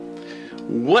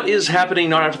What is happening,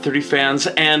 Not After 30 fans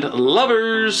and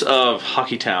lovers of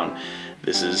Hockeytown?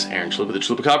 This is Aaron Chalupa, the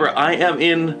Chalupacabra. I am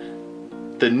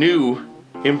in the new,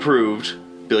 improved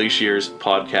Billy Shears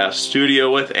podcast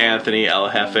studio with Anthony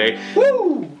El Jefe.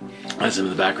 Woo! That's him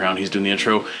in the background. He's doing the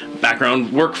intro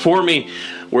background work for me.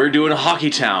 We're doing a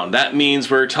Hockeytown. That means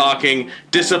we're talking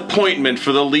disappointment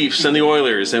for the Leafs and the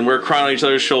Oilers, and we're crying on each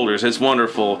other's shoulders. It's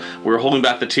wonderful. We're holding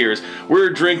back the tears. We're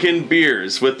drinking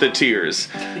beers with the tears.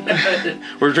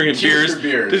 We're drinking Cheers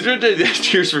beers. for beers.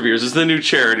 Cheers for beers. It's the new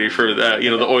charity for the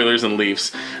Oilers and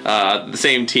Leafs. The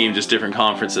same team, just different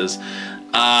conferences.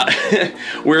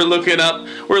 We're looking up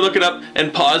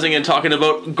and pausing and talking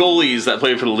about goalies that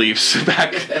played for the Leafs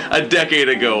back a decade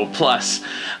ago plus.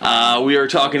 We are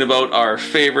talking about our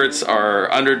favorites, our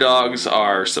underdogs,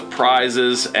 our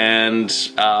surprises, and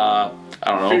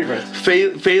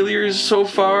failures so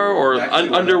far, or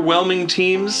underwhelming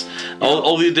teams.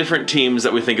 All the different teams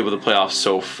that we think of with the playoffs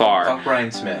so far. Fuck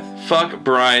Brian Smith. Fuck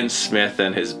Brian Smith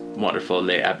and his wonderful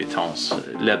Les Habitants,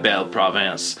 La Belle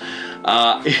Province.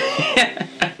 That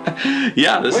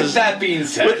being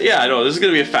said, I know this is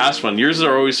gonna be a fast one. Yours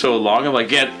are always so long. I'm like,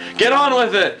 get on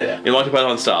with it. Yeah. In Monty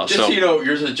Python style. Just so you know,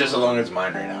 yours is just as long as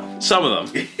mine right now. Some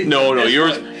of them. No,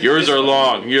 yours are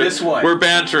long. This one. We're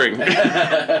bantering.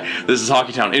 This is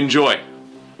Hockeytown. Enjoy.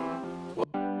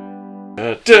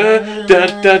 Let me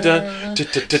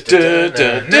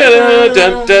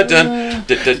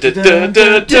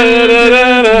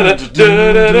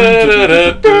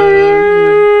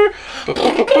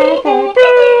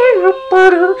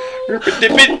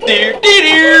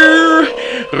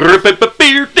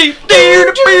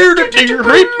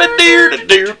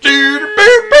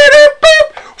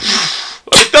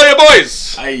tell you,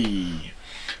 boys.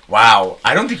 Wow,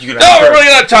 I don't think you can. No, we're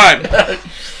running out of time.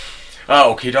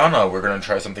 Oh, okay, Donna, we're gonna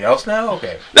try something else now.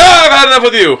 Okay. No, I've had enough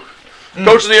with you.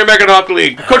 Coach of the Year American Hockey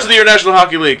League, Coach of the Year National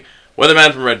Hockey League,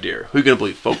 weatherman from Red Deer. Who you gonna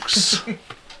believe, folks?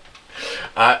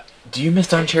 Do you miss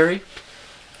Don Cherry?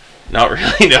 Not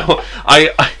really. No.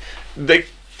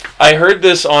 I heard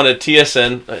this on a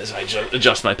TSN as I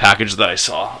adjust my package that I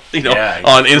saw,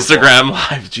 on Instagram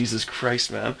Live. Jesus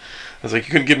Christ, man! I was like,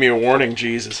 you couldn't give me a warning,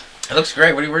 Jesus. It looks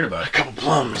great. What are you worried about? A couple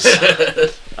plums.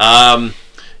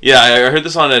 Yeah, I heard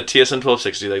this on a TSN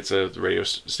 1260. That's a radio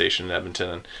station in Edmonton,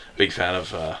 and big fan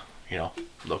of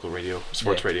local radio,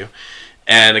 sports radio.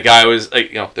 And the guy was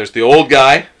like, there's the old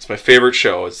guy. It's my favorite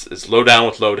show. It's Low Down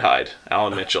with Lodehide,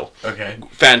 Alan Mitchell. Okay.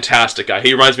 Fantastic guy.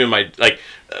 He reminds me of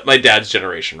my dad's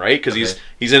generation, right? Because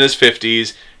he's in his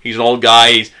 50s. He's an old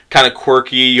guy. He's kind of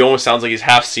quirky. He almost sounds like he's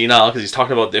half senile because he's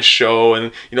talking about this show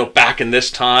and back in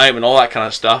this time and all that kind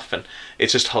of stuff. And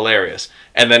it's just hilarious.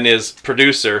 And then his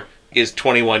producer is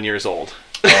 21 years old.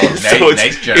 Oh, so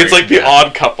nice it's like the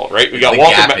odd couple, right? We got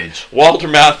Walter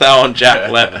Matthau and Jack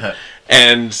Lemmon.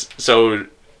 And so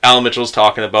Alan Mitchell's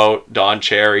talking about Don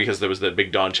Cherry because there was the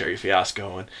big Don Cherry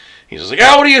fiasco, and he's just like,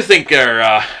 "Oh, what do you think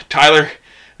there, Tyler?" And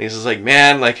he's just like,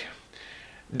 "Man,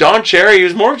 Don Cherry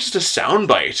was more of just a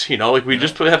soundbite, we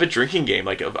just have a drinking game,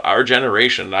 of our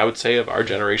generation, and I would say of our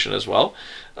generation as well,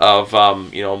 of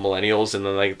millennials, and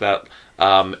then that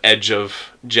edge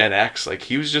of Gen X.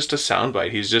 He was just a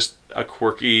soundbite. He's just a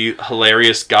quirky,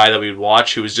 hilarious guy that we'd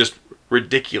watch who was just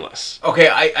ridiculous." Okay,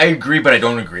 I agree, but I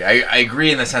don't agree. I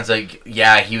agree in the sense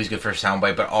he was good for a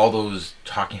soundbite, but all those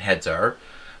talking heads are.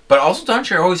 But also Don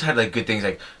Cherry always had good things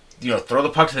throw the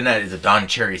puck to the net is a Don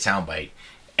Cherry soundbite,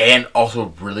 and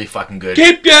also really fucking good.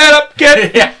 Keep it up,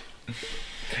 yeah.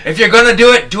 If you're gonna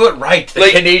do it right,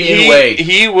 the Canadian way.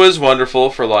 He was wonderful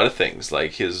for a lot of things.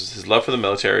 His love for the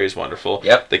military is wonderful.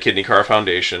 Yep. The Kidney Car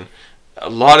Foundation. A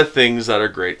lot of things that are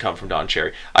great come from Don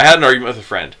Cherry. I had an argument with a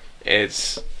friend.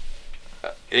 It's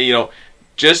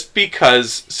just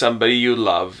because somebody you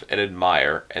love and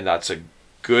admire, and that's a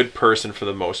good person for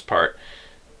the most part,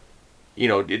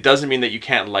 it doesn't mean that you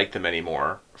can't like them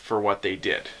anymore for what they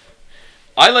did.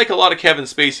 I like a lot of Kevin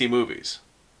Spacey movies.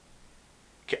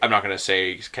 I'm not going to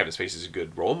say Kevin Spacey is a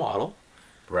good role model.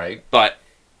 Right. But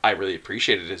I really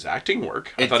appreciated his acting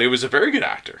work. I thought he was a very good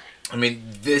actor. I mean,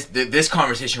 this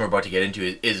conversation we're about to get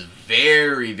into is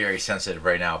very, very sensitive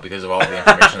right now because of all the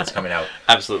information that's coming out.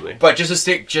 Absolutely. But just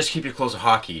keep it close to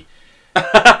hockey.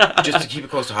 Just to keep it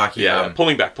close to hockey. Yeah,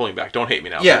 pulling back. Don't hate me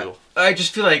now. Yeah, people. I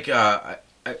just feel like, I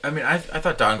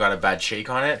thought Don got a bad shake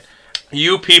on it.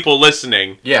 You people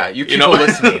listening. Yeah, you people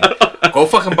listening. Go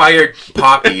fucking buy your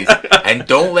poppies and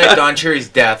don't let Don Cherry's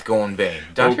death go in vain.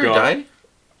 Don Cherry died?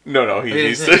 No, he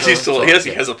has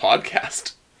a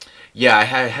podcast. Yeah, I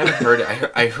haven't heard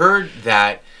it. I heard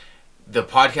that the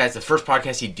first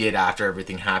podcast he did after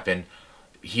everything happened,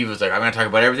 he was like, I'm going to talk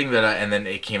about everything and then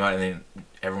it came out and then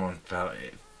everyone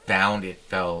found it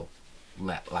fell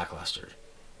lackluster.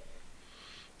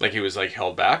 Like he was like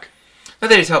held back? Not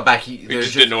that he was held back. He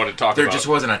just didn't know what to talk about. There just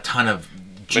wasn't a ton of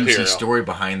juicy story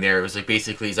behind there. It was like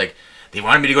basically he's like, they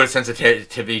wanted me to go to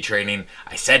sensitivity training.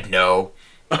 I said no,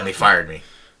 and they fired me.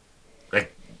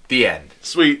 Like, the end.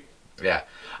 Sweet. Yeah.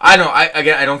 I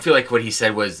don't feel like what he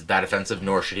said was that offensive,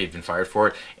 nor should he have been fired for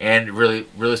it. And really,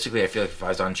 realistically, I feel like if I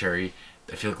was Don Cherry,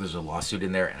 I feel like there's a lawsuit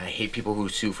in there, and I hate people who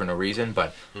sue for no reason,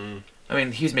 but, I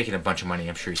mean, he's making a bunch of money.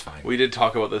 I'm sure he's fine. We did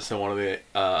talk about this in one of the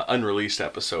unreleased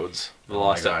episodes, the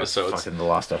lost episodes. Fucking the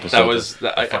lost episode. That was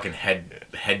the fucking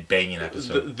head banging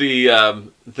episode. The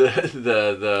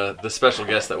special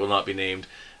guest that will not be named.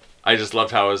 I just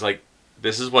loved how it was like,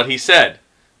 this is what he said.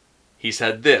 He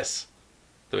said this.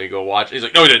 Then we go watch. He's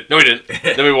like, no, he didn't. No, he didn't.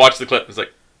 Then we watch the clip. It's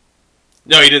like,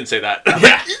 no, he didn't say that. I'm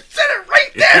like, you said it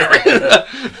right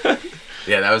there.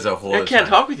 Yeah, that was a whole. I can't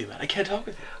talk with you, man. I can't talk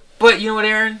with you. But you know what,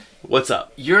 Aaron? What's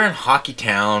up? You're in Hockey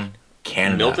Town,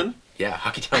 Canada. Milton? Yeah,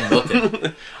 Hockey Town,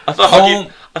 Milton. I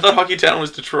thought Hockey Town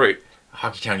was Detroit.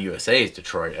 Hockey Town, USA is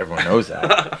Detroit. Everyone knows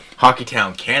that. Hockey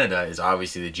Town, Canada is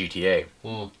obviously the GTA.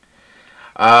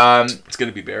 It's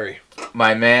gonna be Barrie.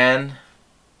 My man,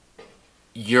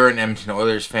 you're an Edmonton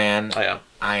Oilers fan. I am.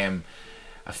 I am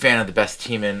a fan of the best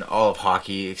team in all of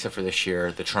hockey, except for this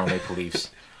year, the Toronto Maple Leafs.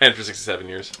 And for 67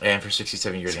 years. And for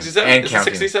 67 years. 67? And is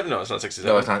counting. It 67? No, it's not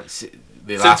 67. No, it's not.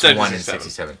 The last one in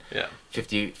 67. Yeah.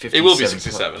 50 it will be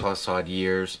 67. Plus odd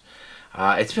years.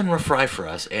 It's been a rough ride for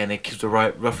us, and the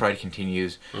rough ride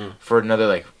continues for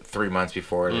another 3 months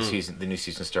before the new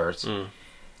season starts. When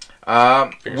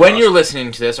you're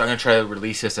listening to this, I'm going to try to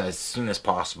release this as soon as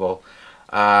possible.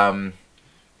 Currently,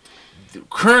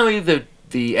 the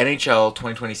NHL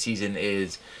 2020 season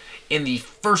is in the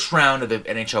first round of the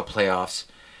NHL playoffs.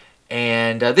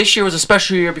 And this year was a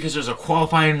special year because there was a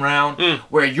qualifying round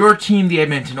where your team, the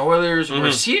Edmonton Oilers,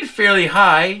 were seated fairly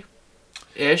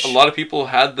high-ish. A lot of people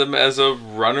had them as a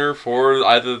runner for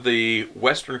either the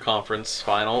Western Conference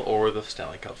final or the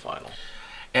Stanley Cup final.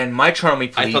 And my Toronto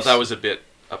Maple Leafs... I thought that was a bit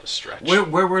of a stretch.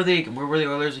 Where were they? Where were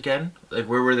the Oilers again? Like,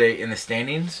 where were they in the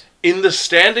standings? In the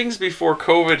standings before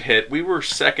COVID hit, we were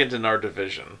second in our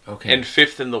division. Okay. And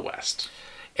fifth in the West.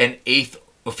 And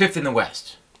fifth in the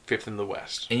West. Fifth in the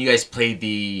West. And you guys played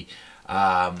the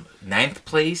ninth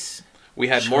place? We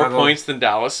had Chicago. More points than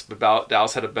Dallas, but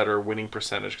Dallas had a better winning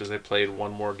percentage because they played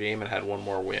one more game and had one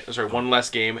more win. Sorry, one less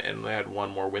game and they had one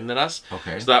more win than us.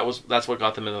 Okay. So that's what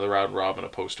got them into the round robin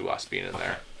opposed to us being in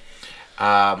there.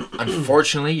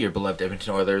 Unfortunately, your beloved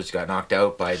Edmonton Oilers got knocked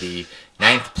out by the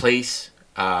ninth place.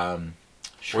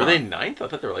 Were they ninth? I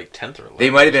thought they were like 10th or 11th. They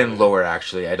might have been lower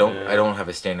actually. I don't have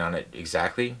a stand on it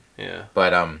exactly. Yeah.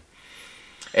 But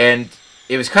and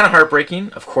it was kind of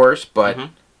heartbreaking, of course, but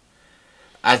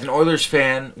as an Oilers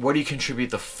fan, what do you contribute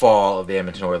the fall of the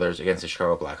Edmonton Oilers against the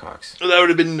Chicago Blackhawks? That would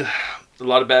have been a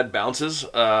lot of bad bounces.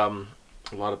 A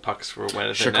lot of pucks were went at the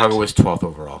net. Chicago was 12th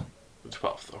overall.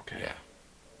 12th, okay. Yeah.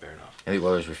 Fair enough. And the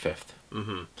Oilers were 5th.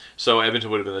 Mm-hmm. So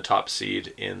Edmonton would have been the top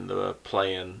seed in the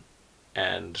play-in,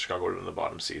 and Chicago would have been the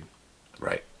bottom seed.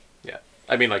 Right. Yeah.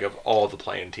 I mean, like, of all the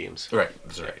play-in teams. Right.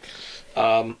 That's right.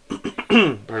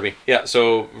 Pardon me. Yeah,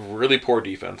 so really poor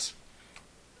defense.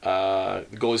 The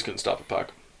goalies couldn't stop a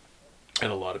puck.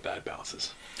 And a lot of bad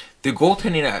bounces. The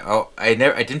goaltending, I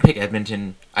didn't pick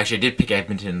Edmonton. Actually, I did pick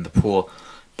Edmonton in the pool,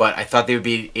 but I thought they would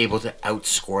be able to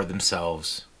outscore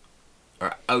themselves,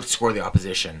 or outscore the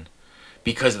opposition,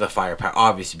 because of the firepower.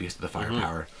 Obviously, because of the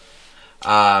firepower.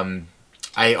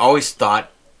 I always thought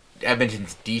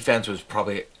Edmonton's defense was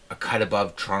probably a cut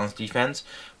above Toronto's defense,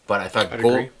 but I thought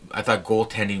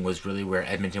goaltending was really where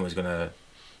Edmonton was going to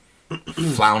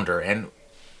flounder, and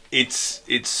it's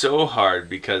so hard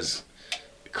because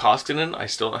Koskinen, I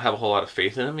still don't have a whole lot of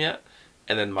faith in him yet,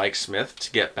 and then Mike Smith,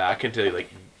 to get back into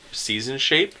like season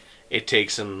shape, it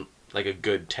takes him like a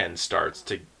good 10 starts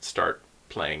to start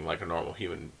playing like a normal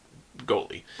human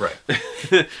goalie. Right.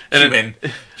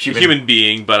 Human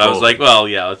being, but goalie. I was like, well,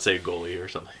 yeah, let's say a goalie or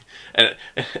something. An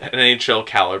NHL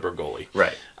caliber goalie.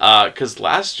 Right. Because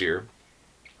last year,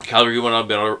 Calgary went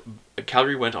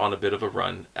on a bit of a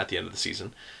run at the end of the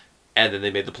season, and then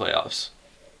they made the playoffs,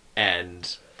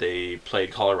 and they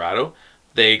played Colorado.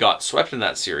 They got swept in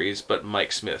that series, but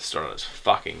Mike Smith started on his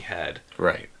fucking head.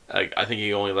 Right. I think he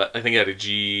had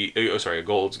a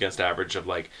goals against average of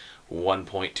like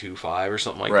 1.25 or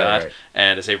something like that, right.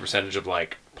 And a save percentage of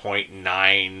like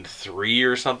 0.93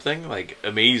 or something, like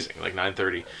amazing, like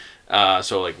 930.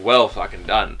 So like well fucking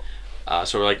done.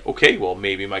 So we're like, okay, well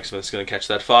maybe Mike Smith's gonna catch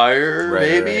that fire,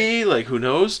 maybe, like who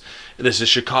knows? And this is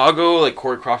Chicago. Like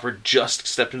Corey Crawford just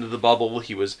stepped into the bubble.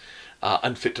 He was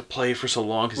unfit to play for so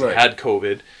long because he had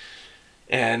COVID.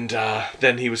 And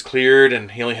then he was cleared,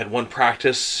 and he only had one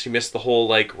practice. He missed the whole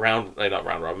not round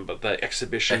robin, but the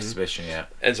exhibition. Exhibition, yeah.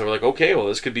 And so we're like, okay, well,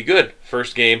 this could be good.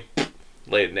 First game,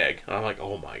 laid an egg. And I'm like,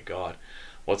 oh my god,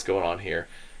 what's going on here?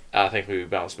 Thankfully we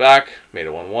bounced back, made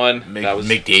it 1-1.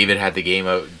 McDavid had the game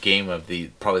of the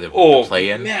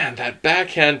play-in. Man, that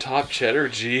backhand top cheddar,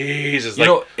 Jesus,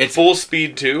 it's full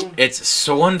speed too. It's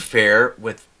so unfair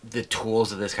with the tools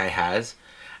that this guy has.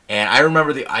 And I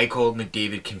remember the Eichel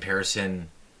McDavid comparison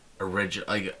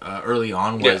early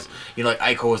on was,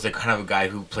 Eichel was kind of a guy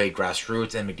who played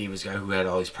grassroots, and McDavid was a guy who had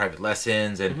all these private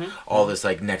lessons and all this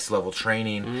next level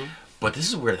training. Mm-hmm. But this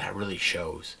is where that really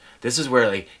shows. This is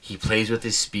where he plays with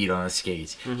his speed on his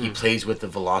skates. Mm-hmm. He plays with the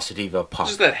velocity of a puck.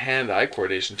 Just that hand-eye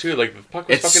coordination too. The puck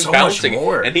was it's fucking so bouncing, much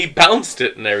more. And he bounced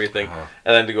it and everything. And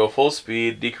then to go full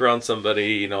speed, deke around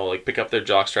somebody, pick up their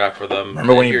jockstrap for them.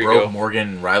 Remember when he broke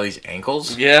Morgan Riley's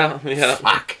ankles? Yeah.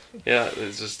 Fuck. Yeah,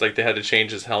 it's just they had to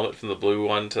change his helmet from the blue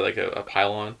one to a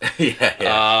pylon.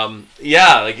 yeah.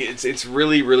 It's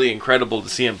really, really incredible to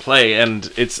see him play,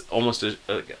 and it's almost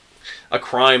a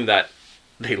crime that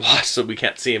they lost, so we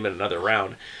can't see him in another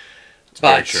round.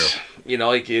 But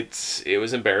very true. It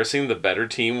was embarrassing. The better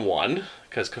team won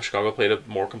because Chicago played a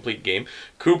more complete game.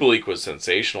 Kubalik was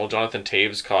sensational. Jonathan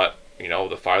Toews caught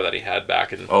the fire that he had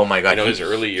back in his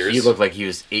early years. He looked like he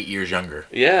was 8 years younger.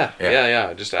 Yeah,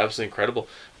 just absolutely incredible.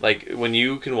 When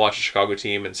you can watch a Chicago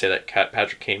team and say that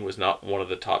Patrick Kane was not one of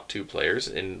the top 2 players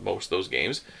in most of those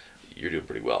games, you're doing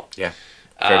pretty well. Yeah,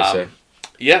 fair to say.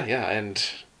 Yeah, and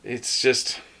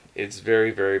it's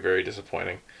very, very, very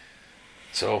disappointing.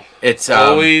 So it's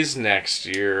always next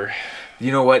year.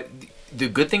 You know what? The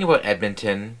good thing about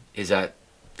Edmonton is that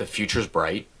the future's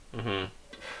bright. Mm-hmm.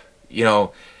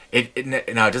 Now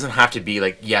it doesn't have to be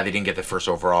they didn't get the first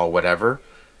overall, whatever.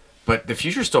 But the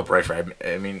future's still bright for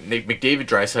Edmonton. I mean, McDavid,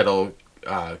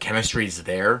 Draisaitl, chemistry's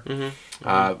there.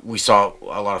 Mm-hmm. We saw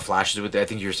a lot of flashes with it. I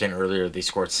think you were saying earlier they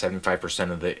scored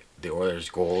 75% of the Oilers'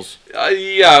 goals. I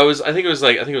think it was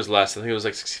less. I think it was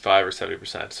 65 or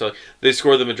 70%. So they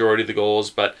scored the majority of the goals,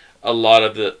 but a lot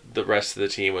of the rest of the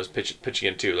team was pitching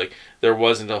in too. There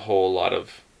wasn't a whole lot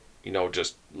of,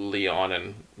 just Leon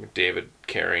and McDavid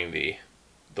carrying the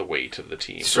weight of the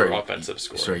team for offensive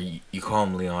scoring. Sorry, you call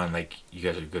him Leon you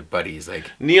guys are good buddies.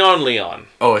 Neon Leon.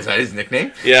 Oh, is that his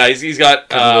nickname? Yeah, he's got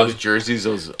those jerseys,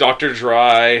 those Dr.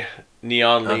 Dry,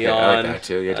 Neon okay, Leon. I like that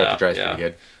too. Yeah, Dr. Dry's pretty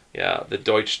good. Yeah, the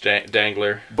Deutsch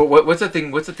Dangler. But what's the thing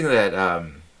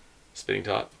that spitting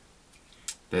top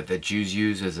that the Jews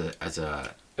use as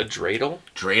a dreidel?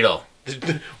 Dreidel.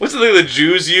 What's the thing the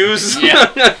Jews use?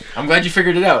 Yeah. I'm glad you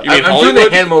figured it out. You mean I'm Hollywood? doing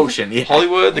the hand motion. Yeah.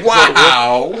 Hollywood?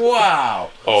 Wow.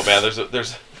 Oh man,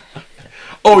 there's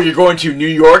Oh, you're going to New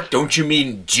York? Don't you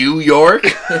mean Jew York?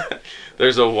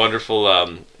 There's a wonderful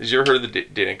have you ever heard of the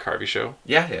Dana Carvey show?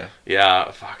 Yeah. Yeah,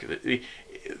 fuck.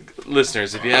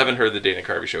 Listeners, if you haven't heard the Dana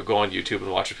Carvey show, go on YouTube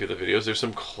and watch a few of the videos. There's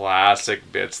some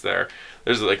classic bits there.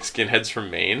 There's skinheads from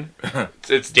Maine.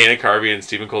 It's Dana Carvey and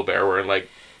Stephen Colbert wearing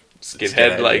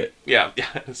skinhead yeah.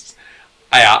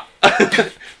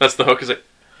 That's the hook. Is it?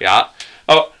 Yeah.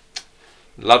 Oh,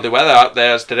 lovely weather out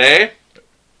there today.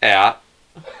 Yeah.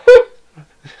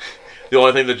 The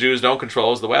only thing the Jews don't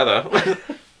control is the weather.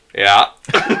 Yeah.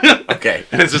 Okay.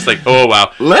 And it's just oh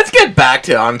wow. Let's get back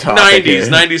to on topic.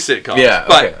 90s sitcoms. Yeah.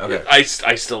 But okay.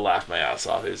 I still laugh my ass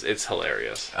off. It's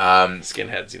hilarious.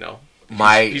 Skinheads,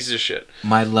 pieces of shit.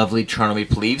 My lovely Toronto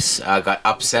Maple Leafs got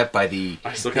upset by the.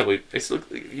 I still can't believe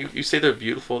you say they're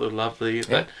beautiful, they're lovely.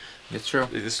 Yeah, it's true.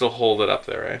 They still hold it up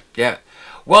there, right? Yeah.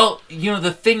 Well,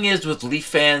 the thing is with Leaf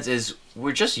fans is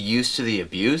we're just used to the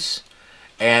abuse,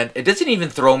 and it doesn't even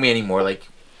throw me anymore.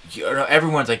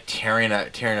 Everyone's tearing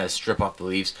a strip off the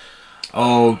Leafs.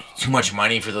 Oh, too much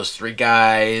money for those 3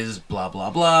 guys. Blah blah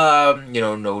blah.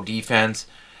 No defense.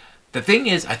 The thing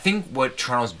is, I think what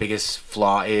Toronto's biggest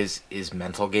flaw is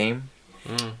mental game.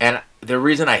 And the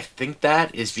reason I think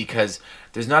that is because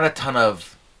there's not a ton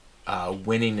of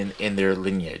winning in their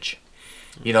lineage.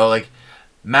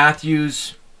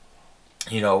 Matthews,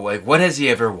 what has he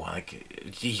ever won?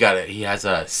 He has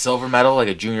a silver medal,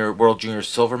 a world junior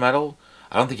silver medal.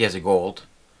 I don't think he has a gold.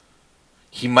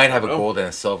 He might have a gold and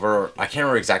a silver. Or I can't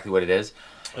remember exactly what it is.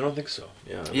 I don't think so.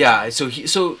 Yeah. Yeah.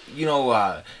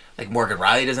 Morgan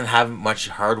Riley doesn't have much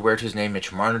hardware to his name.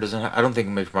 Mitch Marner doesn't. I don't think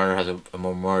Mitch Marner has a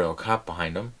Memorial Cup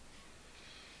behind him.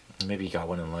 Maybe he got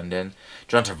one in London.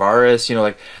 John Tavares,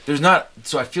 there's not.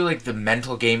 So I feel like the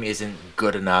mental game isn't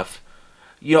good enough.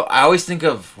 I always think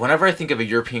of whenever I think of a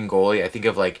European goalie, I think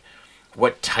of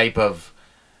what type of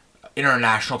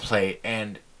international play.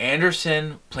 And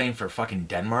Anderson playing for fucking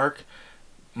Denmark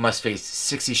must face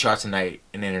 60 shots a night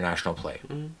in international play.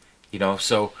 Mm-hmm.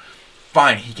 So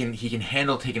fine, he can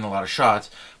handle taking a lot of shots,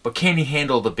 but can he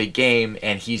handle the big game?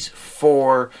 And he's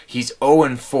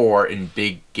 0-4 in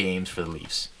big games for the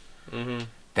Leafs. Mm-hmm.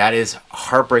 That is a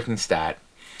heartbreaking stat.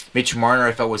 Mitch Marner,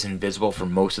 I felt, was invisible for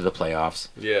most of the playoffs.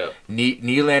 Yeah.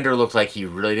 Nylander looked like he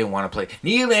really didn't want to play.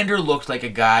 Nylander looked like a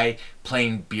guy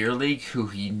playing beer league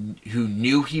who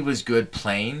knew he was good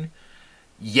playing,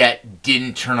 yet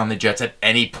didn't turn on the Jets at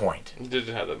any point.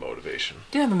 Didn't have the motivation.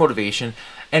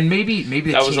 And maybe the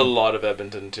that team, was a lot of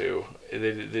Edmonton too.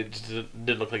 They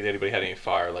didn't look like anybody had any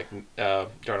fire. Like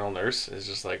Darnell Nurse is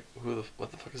just like,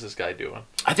 what the fuck is this guy doing?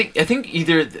 I think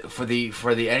either for the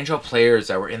NHL players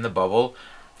that were in the bubble,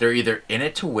 they're either in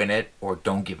it to win it or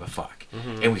don't give a fuck.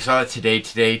 Mm-hmm. And we saw it today.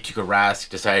 Today, Tuukka Rask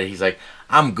decided, he's like,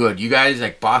 I'm good. You guys,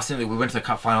 like Boston, we went to the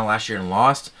Cup final last year and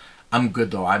lost. I'm good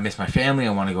though. I miss my family.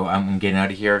 I want to go. I'm getting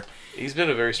out of here. He's been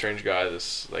a very strange guy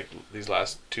these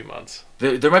last 2 months.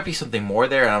 There might be something more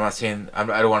there, and I'm not saying I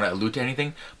don't want to allude to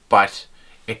anything, but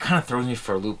it kind of throws me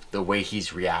for a loop the way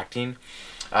he's reacting.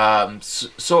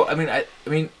 So I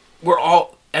mean, we're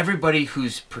all, everybody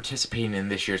who's participating in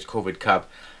this year's COVID Cup,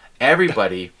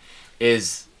 everybody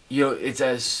is, it's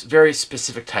a very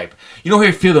specific type. You know who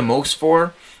I feel the most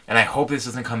for, and I hope this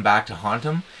doesn't come back to haunt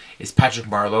him, is Patrick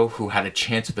Marleau, who had a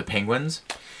chance with the Penguins.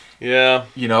 Yeah.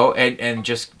 And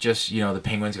just the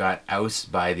Penguins got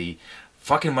ousted by the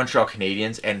fucking Montreal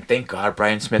Canadiens, and thank God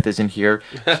Brian Smith isn't here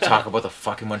to talk about the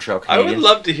fucking Montreal Canadiens. I would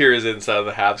love to hear his inside of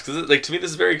the Habs, because to me this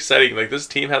is very exciting. Like, this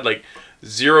team had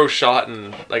zero shot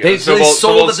and they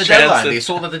sold at the deadline. They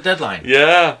sold at the deadline.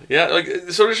 Yeah.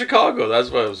 So did Chicago. That's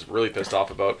what I was really pissed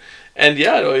off about. And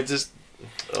it just.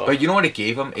 Oh. But you know what it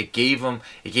gave them? It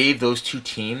gave those two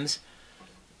teams.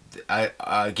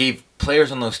 Gave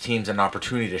players on those teams an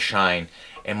opportunity to shine,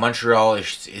 and Montreal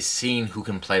is seeing who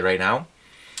can play right now.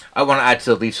 I want to add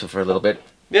to the Leafs for a little bit.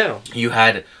 Yeah. You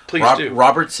had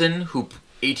Robertson,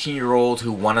 18-year-old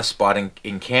who won a spot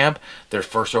in camp, their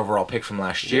first overall pick from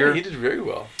last year. Yeah, he did very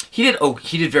well. He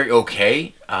did very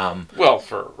okay. Well,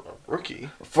 for a rookie.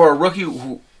 For a rookie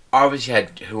who obviously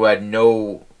had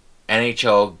no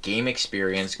NHL game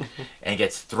experience and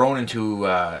gets thrown into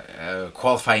a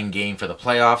qualifying game for the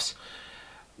playoffs.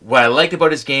 What I liked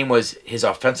about his game was his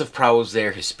offensive prowess was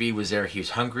there, his speed was there, he was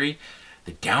hungry.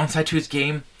 The downside to his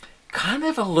game, kind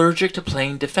of allergic to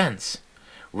playing defense.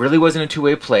 Really wasn't a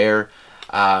two-way player.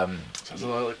 Sounds a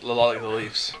lot like the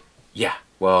Leafs. Yeah,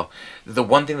 well, the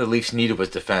one thing the Leafs needed was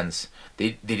defense.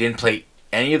 They didn't play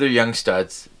any of their young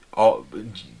studs.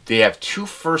 They have 2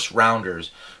 first-rounders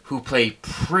who play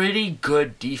pretty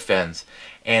good defense,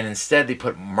 and instead they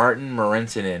put Martin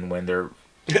Marincin in when they're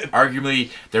arguably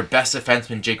their best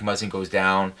defenseman, Jake Muzzin, goes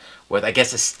down with, I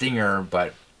guess, a stinger,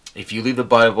 but if you leave the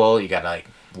bubble, you got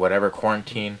to,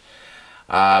 quarantine.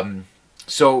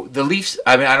 So the Leafs,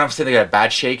 I don't say they got a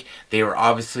bad shake. They were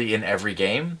obviously in every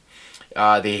game.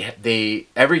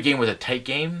 Every game was a tight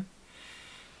game,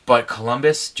 but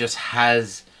Columbus just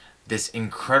has this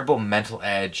incredible mental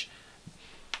edge.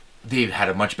 They've had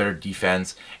a much better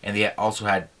defense, and they also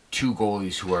had 2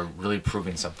 goalies who are really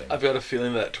proving something. I've got a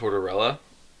feeling that Tortorella,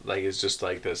 is just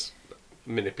this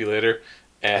manipulator,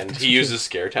 and he uses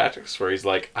scare tactics where he's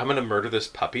like, I'm gonna murder this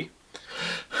puppy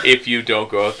if you don't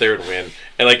go out there and win.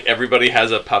 And everybody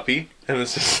has a puppy, and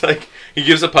it's just he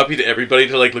gives a puppy to everybody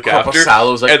to look after.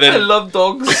 Korpisalo's and then, I love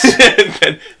dogs. And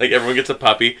then everyone gets a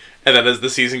puppy, and then as the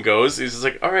season goes, he's just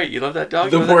like, all right, you love that dog?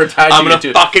 The more attached I'm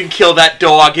gonna fucking kill that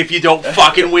dog if you don't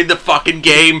fucking win the fucking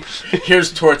game.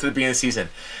 Here's towards the beginning of the season.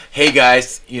 Hey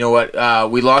guys, you know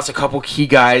what? We lost a couple key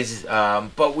guys,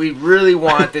 but we really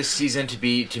want this season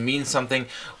to mean something.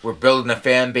 We're building a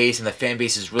fan base, and the fan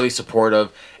base is really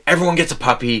supportive. Everyone gets a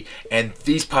puppy, and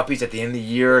these puppies at the end of the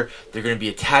year, they're going to be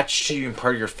attached to you and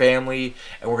part of your family,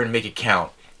 and we're going to make it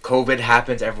count. COVID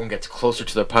happens, everyone gets closer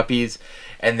to their puppies,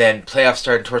 and then playoffs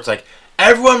start, and Tort's like,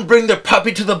 everyone bring their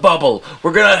puppy to the bubble.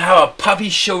 We're going to have a puppy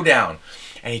showdown.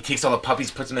 And he takes all the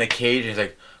puppies, puts them in a cage, and he's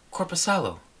like,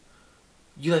 Korpisalo,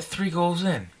 you let 3 goals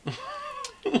in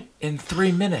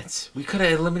 3 minutes. We could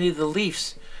have eliminated the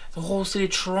Leafs. The whole city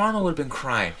of Toronto would have been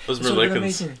crying. Those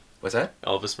Merlikins. What's that?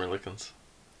 Elvis Merlikins.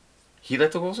 He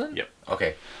let the goals in? Yep.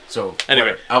 Okay. So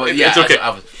anyway, it's okay.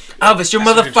 Elvis, your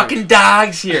motherfucking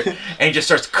dog's here. And he just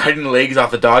starts cutting legs off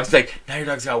the dogs. He's like, now your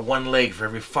dog's got 1 leg for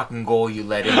every fucking goal you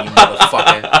let in, you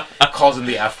motherfucker. Calls him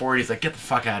the F word. He's like, get the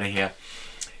fuck out of here.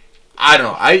 I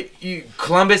don't know.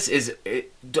 Columbus is. I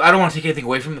don't want to take anything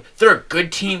away from them. They're a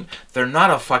good team. They're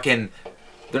not a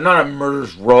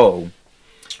murderer's row.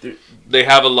 They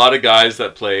have a lot of guys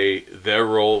that play their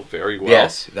role very well.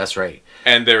 Yes, that's right.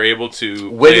 And they're able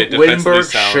to play it defensively Wittenberg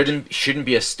sound. shouldn't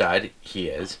be a stud. He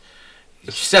is.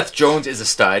 Seth Jones is a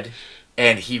stud,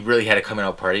 and he really had a coming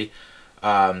out party.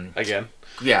 Again.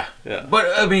 Yeah.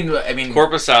 But I mean,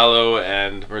 Korpisalo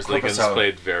and Merzlikins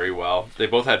played very well. They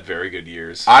both had very good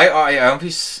years.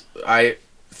 I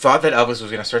thought that Elvis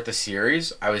was going to start the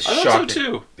series. I was shocked. Thought so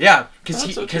too. Yeah,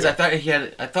 because I thought he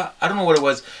had. I don't know what it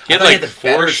was. He had like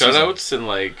 4 shutouts in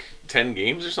like 10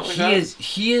 games or something like that.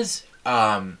 He is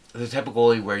the type of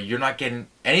goalie where you're not getting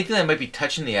anything that might be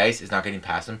touching the ice is not getting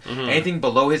past him. Mm-hmm. Anything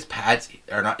below his pads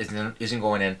isn't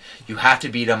going in. You have to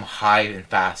beat him high and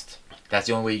fast. That's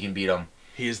the only way you can beat him.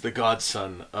 He is the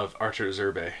godson of Artur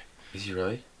Zerbe. Is he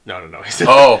really? No. They're just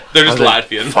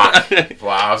Latvian.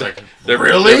 Wow, I was like,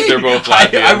 really? They're both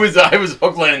Latvian. I was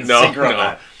hook, line, and sinker on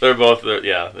that. They're both. They're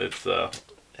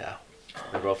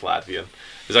both Latvian.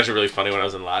 It's actually really funny when I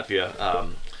was in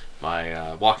Latvia.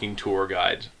 My walking tour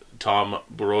guide, Tom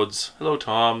Brods. Hello,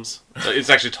 Toms. It's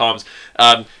actually Tom's.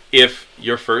 If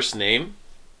your first name,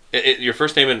 in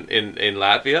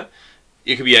Latvia,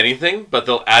 it could be anything, but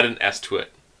they'll add an S to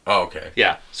it. Oh, okay.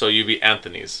 Yeah, so you'd be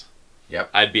Anthony's.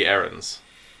 Yep. I'd be Aaron's.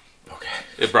 Okay.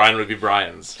 If Brian would be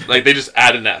Brian's. Like, they just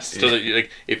add an S. So that you,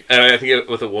 and I think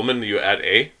with a woman, you add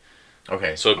A.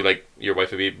 Okay. So it'd be like, your wife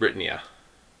would be Brittania.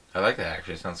 I like that,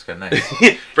 actually. It sounds kind of nice.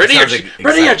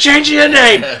 Brittania, change your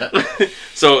name!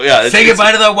 So, yeah. Say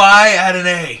goodbye to the Y, add an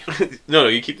A. No,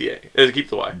 you keep the A. Keep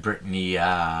the Y. Brittania.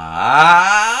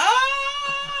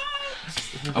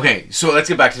 Okay, so let's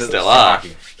get back to the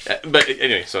hockey. But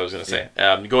anyway, so I was going to say,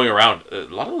 going around, a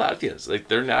lot of Latvians, like,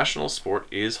 their national sport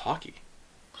is hockey.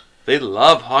 They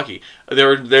love hockey.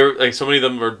 They're like, so many of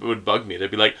them would bug me.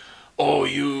 They'd be like, "Oh,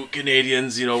 you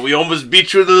Canadians, we almost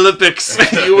beat you in the Olympics.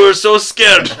 You were so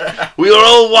scared. We were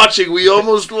all watching. We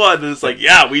almost won." And it's like,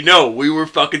 yeah, we know. We were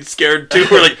fucking scared too.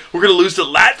 We're like, we're going to lose to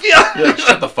Latvia? You're like,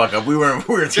 shut the fuck up. We were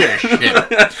scared of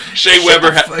shit.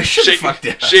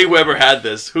 Shea Weber had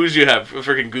this. Who's you have?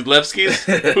 Freaking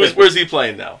Gudlevskis? Where's he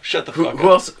playing now? Shut the fuck up. Who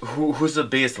else? Who's the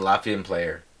biggest Latvian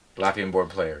board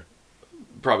player?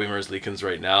 Probably Merzlikins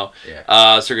right now.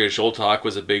 Yeah. Sergei Zoltak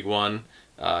was a big one.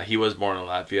 He was born in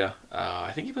Latvia.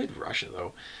 I think he played Russia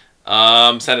though.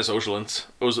 Stanis Ozilins.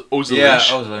 Yeah,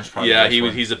 Ozilins probably. Yeah,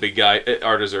 he's a big guy.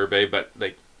 Artur Zerbe, but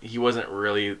like he wasn't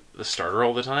really the starter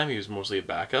all the time. He was mostly a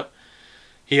backup.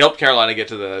 He helped Carolina get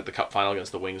to the Cup final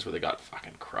against the Wings, where they got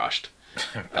fucking crushed.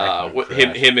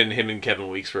 Him and Kevin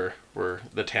Weeks were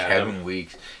the tandem.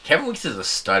 Kevin Weeks is a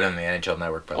stud on the NHL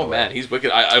Network, by the way. Oh man, he's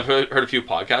wicked. I've heard a few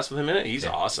podcasts with him in it. He's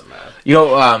awesome,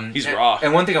 man. He's raw.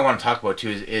 And one thing I want to talk about too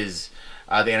is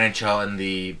the NHL and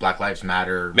the Black Lives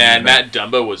Matter. Man, Matt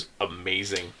Dumba was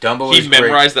amazing. He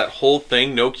memorized that whole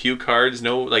thing. No cue cards,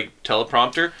 no like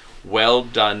teleprompter. Well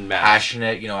done, Matt.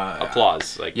 Passionate,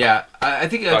 applause. I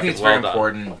think it's very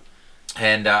important,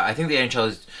 and I think the NHL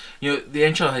is. The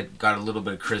NHL had got a little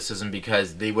bit of criticism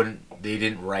because they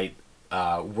didn't write,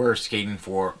 we're skating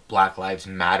for Black Lives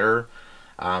Matter.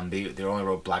 They only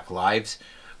wrote Black Lives,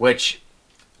 which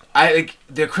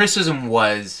the criticism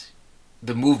was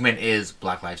the movement is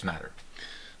Black Lives Matter.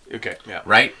 Okay, yeah.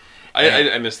 Right?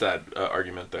 I missed that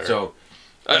argument there. So,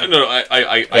 I'm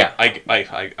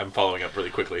following up really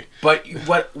quickly. But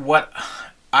what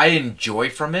I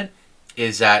enjoy from it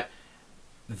is that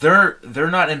they're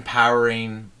not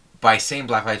empowering. By saying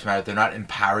Black Lives Matter, they're not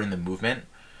empowering the movement.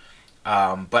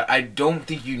 But I don't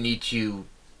think you need to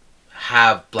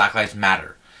have Black Lives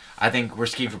Matter. I think we're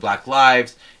skating for Black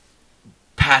Lives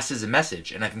passes a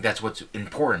message, and I think that's what's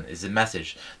important is the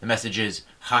message. The message is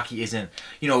hockey isn't.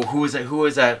 Who was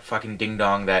that fucking ding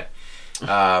dong that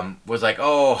was like,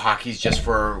 oh, hockey's just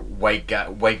for white guy.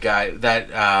 That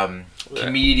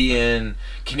Canadian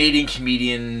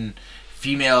comedian,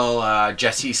 female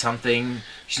Jessie something.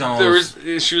 She was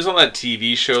on that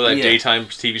TV show, daytime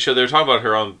TV show. They were talking about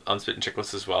her on Spit and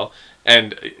Chicklets as well.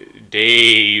 And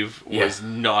Dave was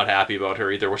not happy about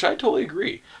her either, which I totally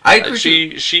agree. I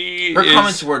agree. Her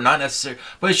comments were not necessary,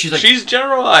 but she's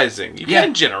generalizing. You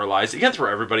can't generalize. You can't throw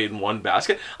everybody in one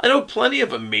basket. I know plenty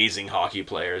of amazing hockey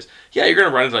players. Yeah, you're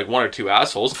gonna run into like one or two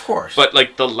assholes, of course. But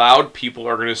like the loud people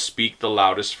are gonna speak the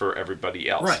loudest for everybody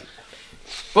else. Right.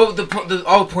 Well, the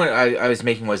point I was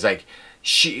making was like.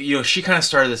 She kind of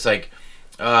started this like,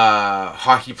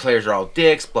 hockey players are all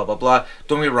dicks, blah blah blah.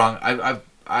 Don't get me wrong,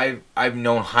 I've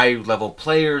known high level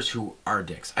players who are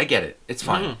dicks. I get it, it's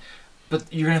fine, mm-hmm. But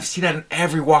you're gonna see that in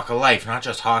every walk of life, not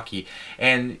just hockey.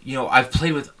 And I've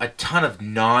played with a ton of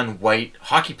non-white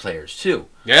hockey players too.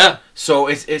 Yeah. So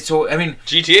it's I mean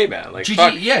GTA man, like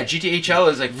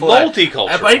GTHL is like full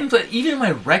multicultural. But even in my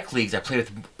rec leagues, I played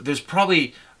with. There's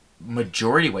probably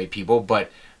majority white people,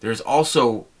 but there's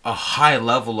also a high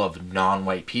level of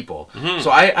non-white people.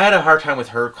 So I had a hard time with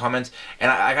her comments,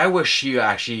 and I wish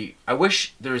I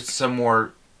wish there was some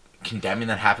more condemning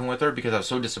that happened with her, because I was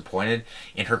so disappointed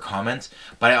in her comments.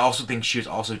 But I also think she was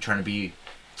also trying to be,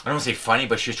 I don't want to say funny,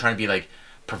 but she was trying to be like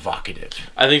provocative.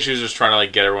 I think she was just trying to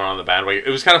like get everyone on the bandwagon. It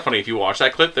was kind of funny if you watch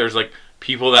that clip. There's like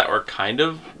people that were kind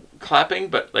of clapping,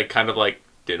 but like kind of like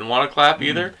didn't want to clap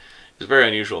either. It was very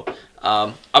unusual.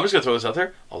 I'm just gonna throw this out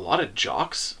there. A lot of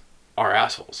jocks are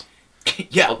assholes.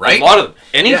 Yeah, right? A lot of them.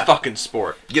 Any fucking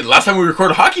sport. Yeah, the last time we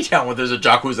recorded Hockey Town, where there's a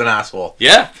jock who's an asshole.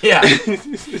 Yeah. Yeah.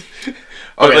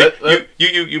 Okay, like,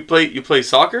 you play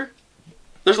soccer?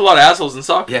 There's a lot of assholes in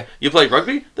soccer. Yeah. You play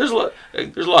rugby? There's a lot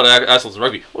of assholes in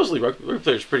rugby. Mostly rugby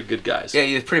players are pretty good guys. Yeah,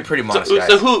 you're pretty modest guys. guys.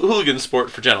 It's a hooligan sport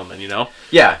for gentlemen, you know?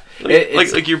 Yeah.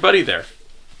 Like your buddy there.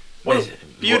 What is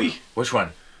it? Beauty. Which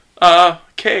one?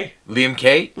 K. Liam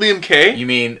K? Liam K. You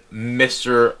mean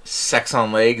Mr. Sex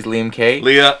on Legs, Liam K?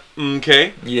 Leah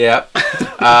K. Yeah.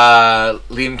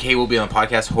 Liam K will be on the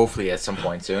podcast, hopefully at some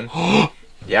point soon.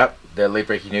 Yep. The late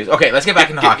breaking news. Okay, let's get back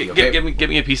into hockey. Okay? Give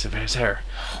me a piece of his hair.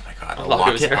 Oh my god, A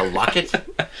locket?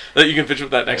 That you can finish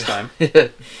with that next time.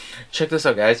 Check this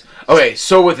out, guys. Okay,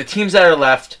 so with the teams that are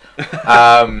left,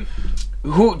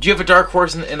 who do you have a dark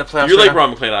horse in the playoffs? You're like Ron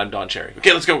McLean, I'm Don Cherry.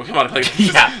 Okay, let's go. Come on.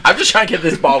 Yeah, I'm just trying to get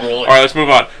this ball rolling. All right, let's move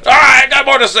on. I got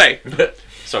more to say.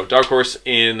 So, dark horses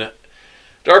in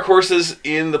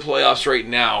the playoffs right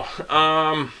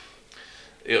now.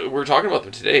 We're talking about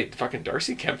them today. Fucking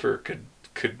Darcy Kempfer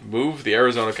could move the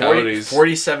Arizona Coyotes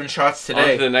 47 shots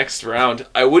today onto the next round.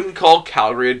 I wouldn't call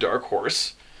Calgary a dark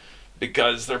horse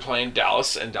because they're playing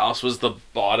Dallas, and Dallas was the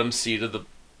bottom seed of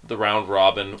the round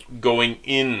robin going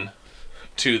in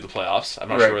to the playoffs. I'm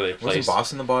not sure where they placed. Wasn't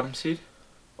Boston the bottom seed?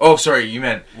 Oh, sorry, you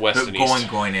meant West and East.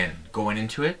 Going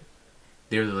into it,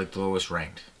 they were like the lowest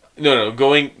ranked. No,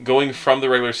 going from the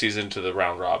regular season to the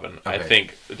round robin. Okay. I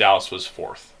think Dallas was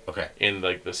 4th. Okay. In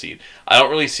like the seed, I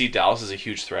don't really see Dallas as a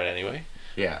huge threat anyway.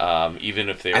 Yeah. Even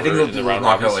if they I think in the round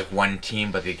knock out like one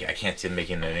team, but I can't see them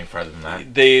making it any farther than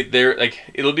that. They're like,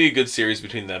 it'll be a good series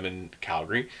between them and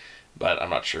Calgary, but I'm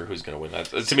not sure who's going to win that.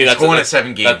 To me, that's going to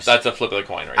 7 games. That's a flip of the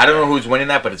coin, right? I don't know who's winning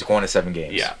that, but it's going to 7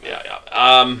 games. Yeah.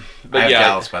 But I have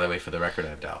Dallas, by the way, for the record. I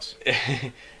have Dallas.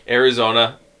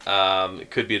 Arizona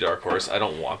could be a dark horse. I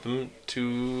don't want them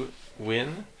to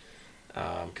win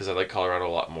because I like Colorado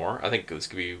a lot more. I think this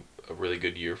could be a really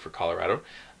good year for Colorado.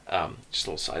 Just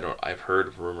a little side note, I've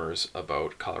heard rumors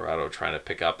about Colorado trying to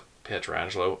pick up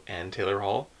Pietrangelo and Taylor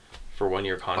Hall for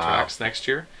 1-year contracts next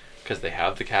year because they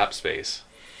have the cap space.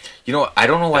 You know, I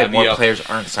don't know why more players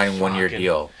aren't signing 1-year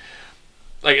deal.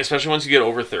 Like, especially once you get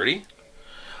over 30.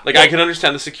 Like, I can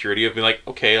understand the security of being like,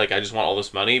 okay, like, I just want all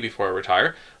this money before I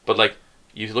retire. But, like,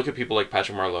 you look at people like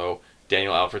Patrick Marleau,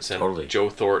 Daniel Alfredson, Joe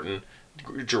Thornton,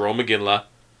 Jerome McGinley,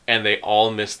 and they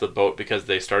all missed the boat because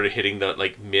they started hitting the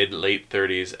like mid-late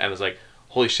 30s, and it's like,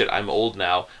 holy shit, I'm old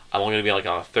now. I'm only going to be like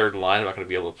on a third line. I'm not going to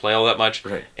be able to play all that much.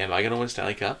 Right. Am I going to win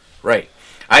Stanley Cup? Right.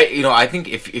 I think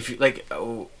if like,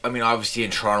 I mean, obviously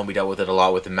in Toronto we dealt with it a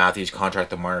lot with the Matthews contract,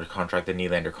 the Marner contract, the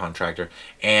Nylander contractor,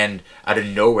 and out of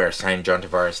nowhere signed John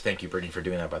Tavares. Thank you, Brittany, for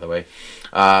doing that, by the way.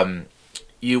 When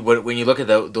you look at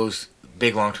those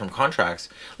big long-term contracts,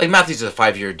 like Matthews is a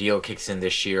 5-year deal, kicks in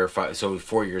this year, so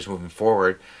 4 years moving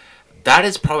forward. That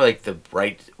is probably like the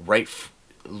right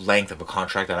length of a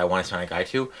contract that I want to sign a guy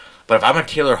to. But if I'm a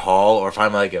Taylor Hall or if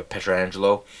I'm like a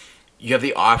Pietrangelo, you have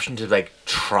the option to like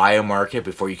try a market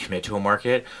before you commit to a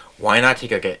market. Why not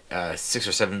take like a $6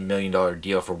 or $7 million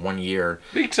deal for 1 year?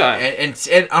 Big time.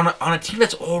 And on a team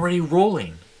that's already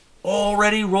rolling.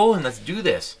 Let's do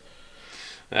this.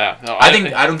 Yeah, no,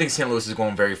 I don't think St. Louis is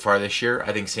going very far this year.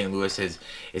 I think St. Louis is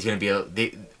going to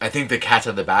be I think the cat's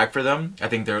out of the bag for them. I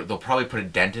think they'll probably put a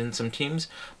dent in some teams,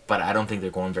 but I don't think they're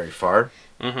going very far.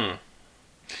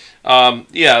 Mm-hmm.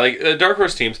 Yeah, like dark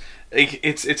horse teams. Like,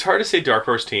 it's hard to say dark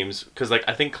horse teams because like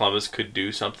I think Columbus could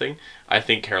do something. I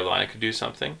think Carolina could do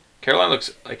something. Carolina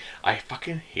looks like, I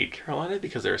fucking hate Carolina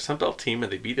because they're a Sunbelt team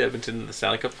and they beat Edmonton in the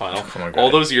Stanley Cup final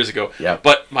all those years ago. Yep.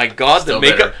 But my God,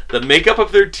 the makeup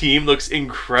of their team looks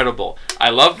incredible. I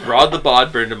love Rod the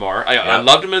Bod Brind'Amour. I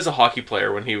loved him as a hockey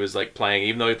player when he was like playing,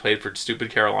 even though he played for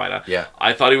stupid Carolina. Yeah.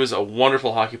 I thought he was a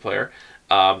wonderful hockey player.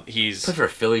 He played for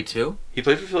Philly too. He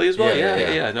played for Philly as well.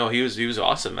 Yeah. No, he was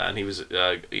awesome, man. He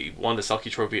won the Selke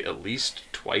Trophy at least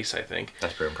twice, I think.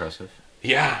 That's very impressive.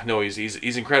 Yeah, no, he's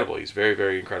incredible. He's very,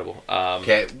 very incredible.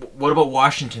 Okay, what about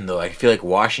Washington though? I feel like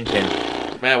Washington.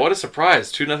 Man, what a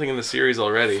surprise! 2-0 in the series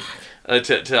already.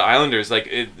 To Islanders,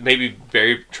 like maybe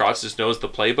Barry Trotz just knows the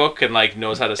playbook and like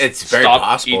knows how to it's very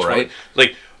possible, each right? one.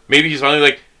 Like maybe he's finally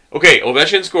like, Okay,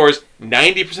 Ovechkin scores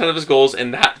 90% of his goals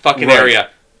in that fucking area.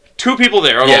 2 people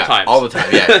there at all times. All the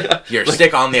time, yeah. You're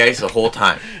stick on the ice the whole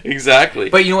time. Exactly.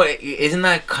 But you know what? Isn't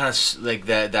that kind of like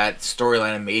that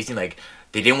storyline amazing? Like,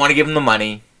 they didn't want to give him the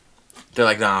money. They're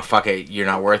like, nah, fuck it, you're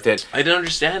not worth it. I didn't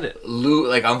understand it.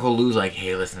 Uncle Lou's like,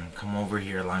 hey, listen, come over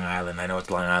here, Long Island. I know it's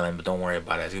Long Island, but don't worry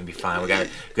about it. It's gonna be fine. We got a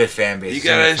good fan base. You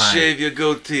gotta shave your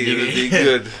goatee. It'll be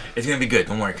good. It's gonna be good.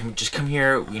 Don't worry. Just come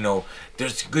here. You know,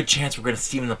 there's a good chance we're gonna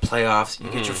see him in the playoffs. You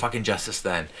get your fucking justice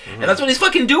then. And that's what he's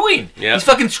fucking doing. Yeah. He's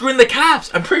fucking screwing the Caps.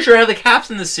 I'm pretty sure I have the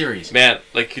Caps in this series. Man,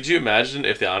 like, could you imagine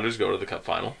if the Islanders go to the Cup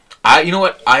final? You know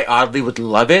what? I oddly would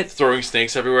love it. Throwing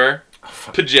snakes everywhere.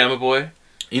 Pajama boy.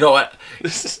 You know what?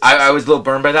 I was a little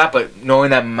burned by that, but knowing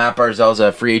that Matt Barzal's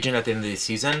a free agent at the end of the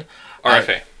season,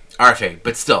 RFA,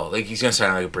 but still, like, he's gonna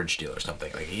sign like a bridge deal or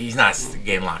something. Like, he's not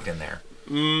getting locked in there.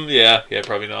 Yeah,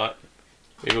 probably not.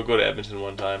 Maybe we'll go to Edmonton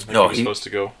one time. No, he's supposed to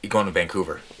go. He's going to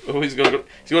Vancouver. Oh, he's going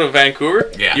to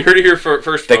Vancouver? Yeah. You heard it here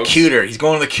first, the folks. Cuter. He's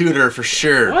going to the Cuter for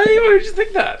sure. Why did you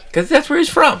think that? Because that's where he's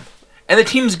from. And the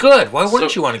team's good. Why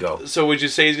wouldn't you want to go? So would you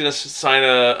say he's going to sign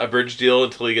a bridge deal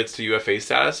until he gets to UFA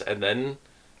status, and then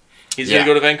he's going to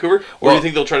go to Vancouver? Or do you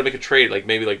think they'll try to make a trade, like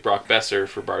maybe like Brock Besser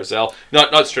for Barzal?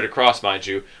 Not straight across, mind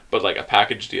you, but like a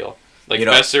package deal. Like,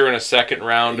 Besser and a second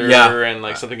rounder and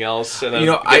like something else, and then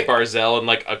get Barzal and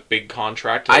like a big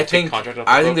contract. I think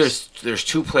there's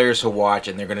 2 players to watch,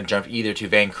 and they're going to jump either to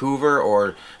Vancouver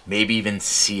or maybe even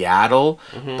Seattle.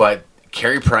 But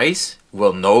Carey Price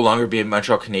will no longer be a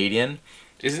Montreal Canadian.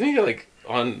 Isn't he like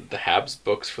on the Habs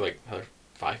books for like another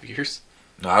 5 years?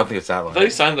 No, I don't think it's that long. I thought he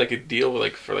signed like a deal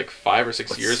with for 5 or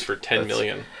 6 years for $10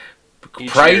 million.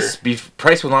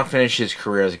 Price will not finish his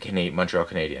career as a Montreal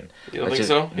Canadian. You don't think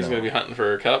so? He's going to be hunting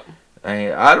for a cup? I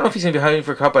don't know if he's going to be hunting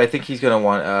for a cup, but I think he's going to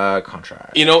want a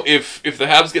contract. You know, if the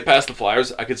Habs get past the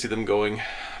Flyers, I could see them going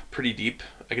pretty deep.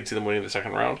 I could see them winning the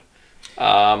second round.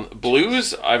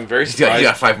 Blues, I'm very surprised. He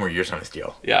got 5 more years on his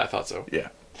deal. Yeah, I thought so. Yeah.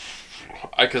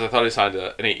 Because I thought he signed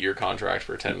an 8-year contract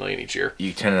for $10 million each year.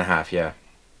 10.5, yeah.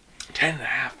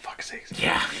 10.5, fuck's sakes.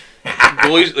 Yeah.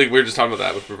 Goalies, like we were just talking about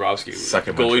that with Bobrovsky.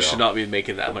 Goalies should not be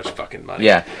making that much fucking money.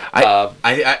 Yeah.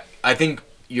 I think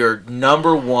your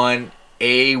number one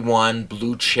A1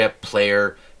 blue chip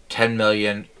player, 10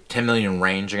 million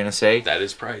range, you're going to say. That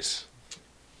is Price.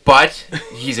 But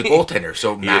he's a goaltender,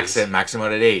 so max him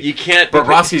out at 8. You can't.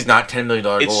 Bobrovsky's not $10 million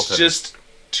goaltender. It's just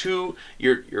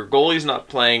your goalie's not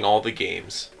playing all the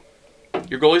games.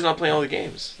 Your goalie's not playing all the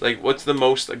games. Like, what's the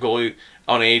most a goalie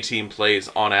on a team plays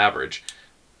on average?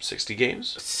 60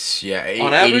 games? Yeah,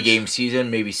 80-game season,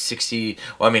 maybe 60.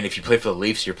 Well, I mean, if you play for the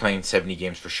Leafs, you're playing 70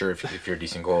 games for sure if you're a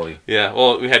decent goalie. Yeah,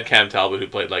 well, we had Cam Talbot who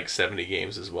played like 70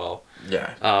 games as well.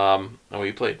 Yeah.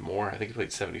 He played more. I think he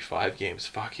played 75 games.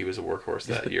 Fuck, he was a workhorse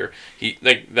that year.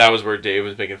 That was where Dave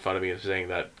was making fun of me and saying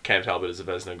that Cam Talbot is a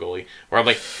Vezina goalie. Where I'm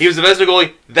like, he was a Vezina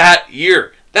goalie that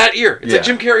year. It's like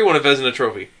Jim Carrey won a Vezina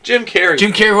trophy. Jim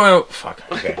Carrey won Fuck.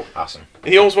 Okay, awesome.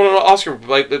 He almost won an Oscar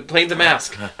by playing The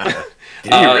Mask.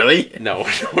 Did he really? No,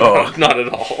 not at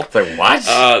all. It's like,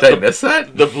 what? Did I miss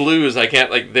that? The Blues,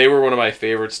 they were one of my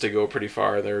favorites to go pretty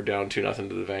far. They were down 2-0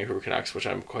 to the Vancouver Canucks, which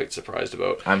I'm quite surprised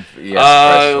about. I'm surprised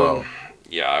as well.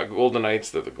 Yeah, Golden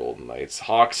Knights, they're the Golden Knights.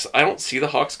 Hawks, I don't see the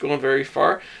Hawks going very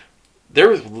far.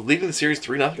 They're leading the series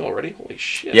 3-0 already. Holy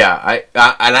shit! Yeah,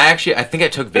 I think I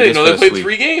took Vegas. They played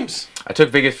 3 games. I took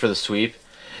Vegas for the sweep.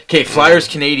 Okay, Flyers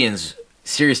Canadians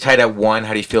series tied at 1.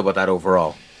 How do you feel about that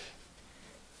overall?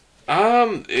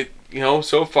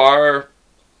 So far,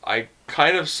 I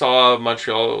kind of saw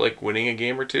Montreal winning a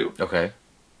game or 2. Okay.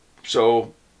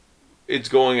 So, it's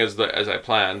going as I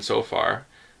planned so far.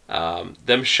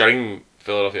 Them shutting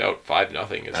Philadelphia out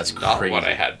 5-0 is not crazy. What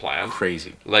I had planned.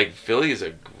 Crazy. Philly is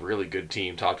a really good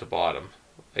team, top to bottom.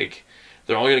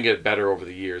 They're only going to get better over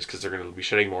the years because they're going to be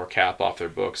shedding more cap off their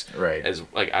books. Right. I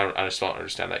just don't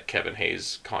understand that Kevin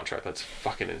Hayes contract. That's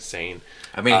fucking insane.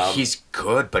 I mean, he's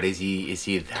good, but is he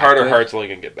that Carter good? Hart's only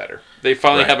going to get better. They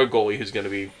finally have a goalie who's going to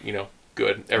be,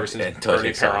 good ever since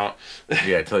Bernie Parent.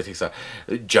 Yeah, until he takes off.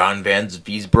 John Van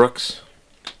Viesbrooks.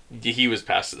 He was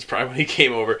past his prime when he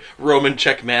came over. Roman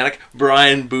Czechmanic,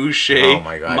 Brian Boucher, oh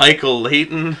my God. Michael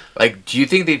Layton. Do you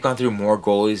think they've gone through more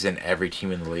goalies than every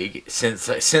team in the league since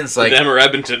them or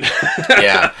Edmonton?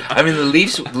 Yeah, I mean the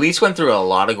Leafs went through a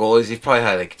lot of goalies. They've probably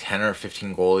had 10 or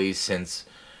 15 goalies since,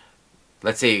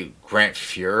 let's say Grant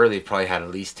Fuhr. They've probably had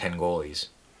at least 10 goalies.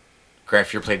 Grant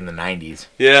Fuhr played in the 90s.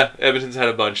 Yeah, Edmonton's had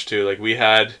a bunch too. We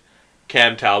had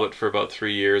Cam Talbot for about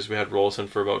 3 years. We had Rolson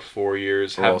for about 4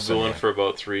 years. Habulin for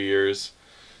about 3 years.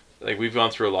 We've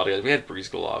gone through a lot of guys. We had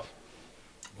Breezgalov.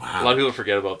 Wow. A lot of people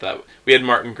forget about that. We had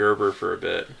Martin Gerber for a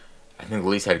bit. I think the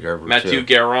Leafs had Gerber Matthew too.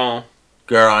 Guerin.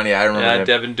 Guerin, yeah, I remember Yeah, him.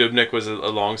 Devin Dubnyk was a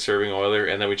long-serving Oiler,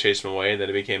 and then we chased him away, and then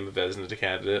he became a Vezina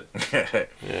candidate.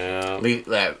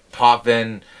 Yeah.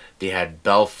 Potvin, they had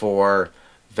Belfour,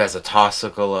 Vesa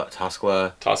Toskala,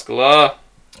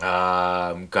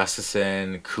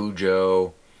 Gustafson,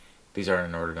 Cujo. These aren't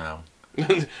in order now.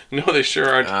 No, they sure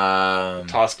aren't.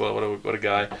 Toskala, what a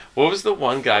guy. What was the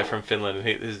one guy from Finland?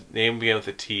 His name began with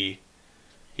a T.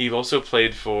 He also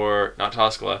played for, not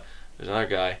Toskala, there's another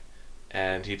guy,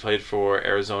 and he played for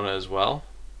Arizona as well.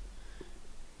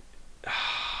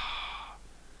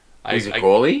 He's a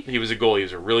goalie? He was a goalie. He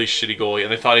was a really shitty goalie,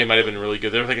 and they thought he might have been really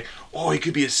good. They were thinking, oh, he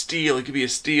could be a steal. He could be a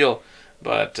steal.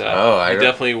 But he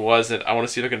definitely wasn't. I want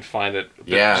to see if I can find it. But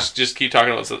yeah. Just keep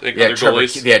talking about other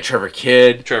goalies. They had Trevor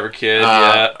Kidd.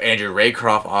 Yeah. Andrew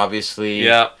Raycroft, obviously.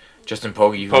 Yeah. Justin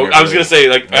Pogge. I was going to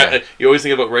say, you always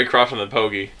think about Raycroft and then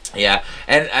Pogge. Yeah.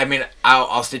 And, I mean,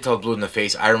 I'll stay till blue in the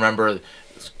face. I remember,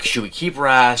 should we keep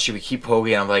Rask? Should we keep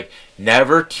Pogge? And I'm like,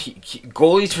 never.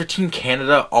 Goalies for Team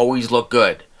Canada always look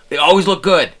good. They always look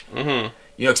good. Mm-hmm.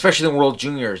 You know, especially in World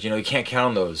Juniors. You know, you can't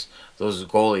count on those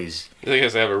goalies. I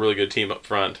think they have a really good team up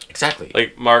front. Exactly.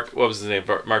 Like what was his name?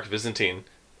 Mark Byzantine.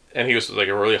 And he was like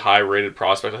a really high-rated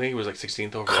prospect. I think he was like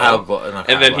 16th overall.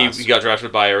 And then he got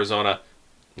drafted by Arizona.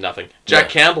 Nothing. Jack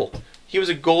Campbell. He was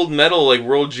a gold medal, like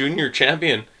World Junior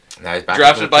champion. Now he's back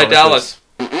drafted by Dallas.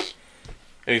 And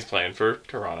he's playing for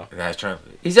Toronto.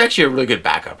 He's actually a really good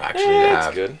backup, actually.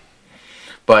 That's good.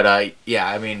 But, yeah,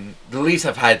 I mean, the Leafs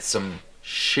have had some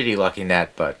shitty luck in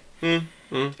that, but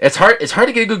it's hard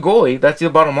to get a good goalie. That's the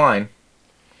bottom line.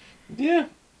 Yeah,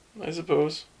 I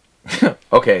suppose.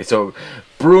 Okay, so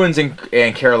Bruins and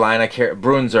Carolina.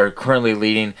 Bruins are currently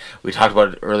leading. We talked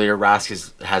about it earlier. Rask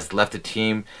has left the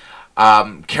team.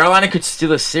 Carolina could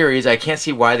steal a series. I can't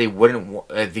see why they wouldn't.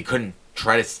 They couldn't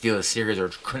try to steal a series or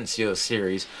couldn't steal a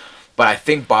series. But I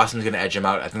think Boston's going to edge them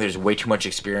out. I think there's way too much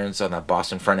experience on that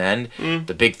Boston front end.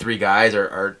 The big three guys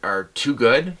are too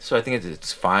good, so I think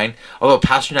it's fine. Although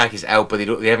Pastrnak is out, but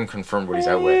they haven't confirmed what he's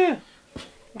out with.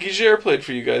 Giguère played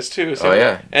for you guys too. So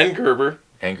yeah. And Gerber.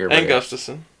 And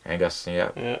Gustafson. And Gustafson,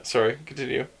 yeah. Yeah, sorry.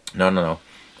 Continue. No.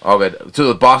 All good. So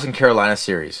the Boston-Carolina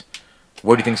series.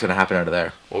 What do you think is going to happen out of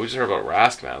there? Well, we just heard about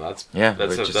Rask, man.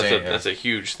 That's a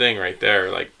huge thing right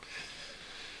there. Like,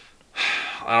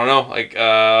 I don't know. Like,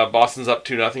 Boston's up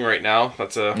 2-0 right now.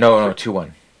 That's a... No,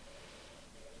 2-1.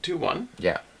 2-1?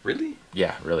 Yeah. Really?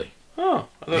 Yeah, really. Oh,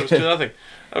 I thought it was 2-0.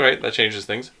 All right, that changes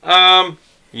things. Yeah,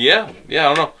 I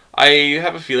don't know. I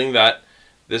have a feeling that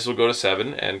this will go to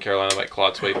 7, and Carolina might claw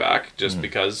its way back just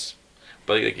because.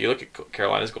 But like, you look at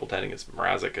Carolina's goaltending; it's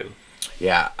Mrazek and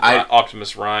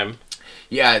Optimus Rhyme.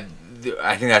 Yeah,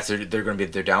 I think they're going to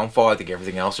be their downfall. I think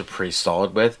everything else are pretty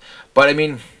solid with. But I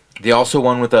mean, they also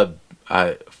won with a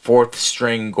fourth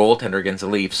string goaltender against the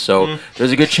Leafs, so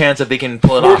there's a good chance that they can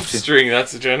pull it off. Fourth string,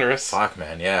 that's generous. Fuck,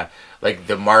 man, yeah. Like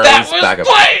the Marlies backup.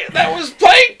 That was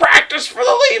playing practice for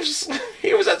the Leafs.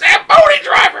 He was a Zamboni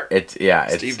driver.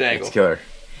 Steve Dangle. It's killer.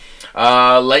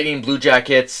 Lightning Blue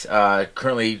Jackets.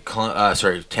 Currently,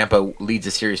 Tampa leads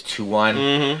the series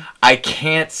 2-1. I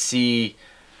can't see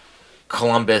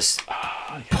Columbus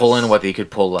pulling what they could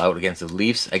pull out against the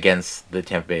Leafs against the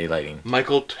Tampa Bay Lightning.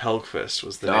 Michael Tellqvist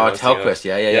was the name. Oh, Tellqvist,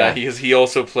 yeah. He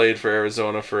also played for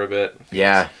Arizona for a bit.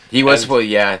 Yeah, he was.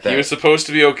 He was supposed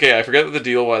to be okay. I forget what the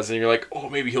deal was, and you're like, oh,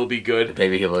 maybe he'll be good.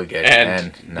 Maybe he'll be good.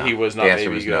 And no, he was not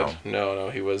maybe good. No,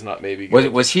 he was not maybe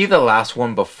good. Was he the last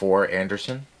one before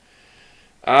Anderson?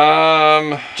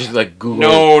 Just like Google.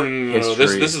 No. This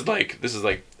is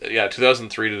like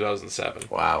 2003 2007.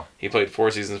 Wow. He played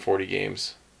 4 seasons, 40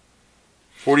 games.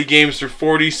 40 games through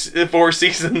 4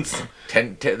 seasons.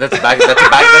 10 that's a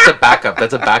backup.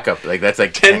 That's a backup. Like that's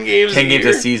like 10 games. 10 games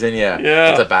a season. Yeah.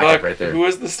 That's a backup right there. Who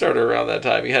was the starter around that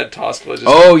time? He had Toskala.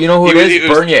 You know who it is?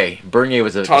 Bernier. Bernier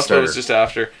was the starter. Toskala was just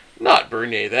after. Not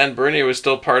Bernier. Then Bernier was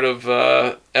still part of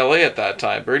L.A. at that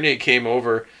time. Bernier came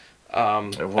over. I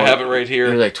have it right here.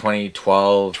 It was like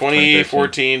 2012,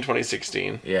 2014,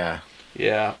 2016. Yeah.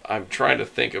 Yeah, I'm trying to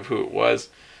think of who it was.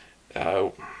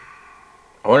 I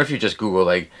wonder if you just Google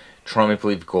like Toronto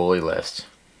Maple Leaf goalie list.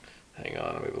 Hang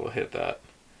on, maybe we'll hit that.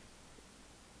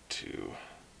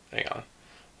 Hang on.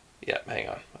 Yeah, hang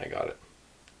on. I got it.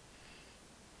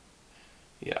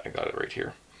 Yeah, I got it right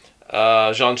here.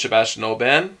 Jean-Sébastien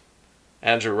Aubin,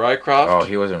 Andrew Rycroft. Oh,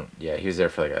 he wasn't. Yeah, he was there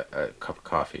for like a cup of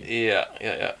coffee.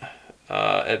 Yeah.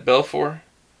 Ed Belfour,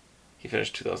 he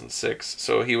finished 2006.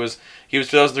 So he was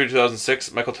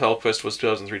 2003-2006. Michael Tellqvist was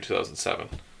 2003-2007.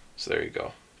 So there you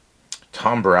go.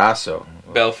 Tom Barrasso.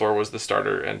 Belfour was the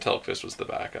starter and Tellqvist was the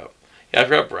backup. Yeah, I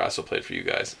forgot Barrasso played for you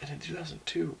guys. And in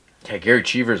 2002. Yeah, Gary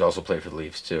Cheevers also played for the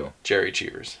Leafs too. Jerry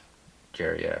Cheevers.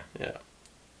 Jerry, yeah. Yeah.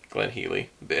 Glenn Healy.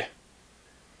 Bleh.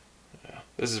 Yeah.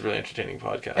 This is a really entertaining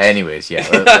podcast. Anyways, yeah,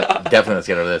 definitely let's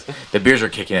get over this. The beers are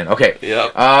kicking in. Okay.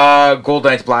 Yep. Gold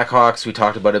Knights, Blackhawks. We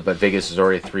talked about it, but Vegas is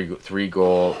already three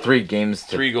games.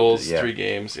 3 goals, 3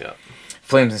 games. Yeah.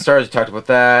 Flames and Stars. We talked about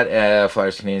that.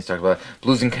 Flyers, Canadians. Talked about that.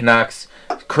 Blues and Canucks.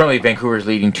 Currently, Vancouver is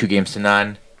leading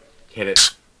 2-0. Hit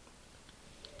it.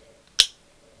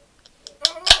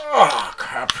 Oh,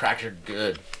 chiropractor,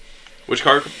 good. Which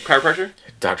chiropractor?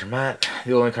 Dr. Matt,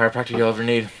 the only chiropractor you'll ever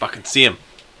need. Fucking see him.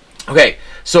 Okay,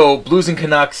 so Blues and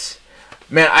Canucks.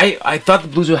 Man, I thought the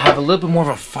Blues would have a little bit more of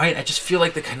a fight. I just feel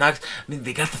like the Canucks, I mean,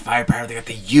 they got the firepower, they got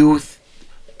the youth,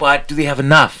 but do they have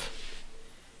enough?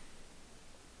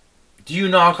 Do you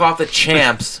knock off the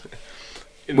champs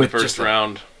in the first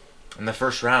round? In the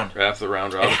first round. Right after the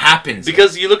round. It happens.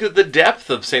 Because you look at the depth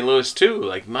of St. Louis, too.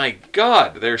 Like, my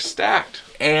God, they're stacked.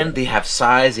 And they have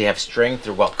size, they have strength,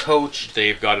 they're well coached.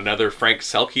 They've got another Frank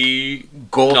Selke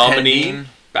goaltending nominee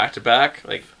back-to-back.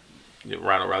 Like,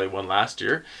 Ryan O'Reilly won last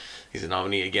year. He's a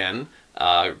nominee again.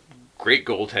 Great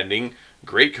goaltending,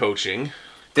 great coaching,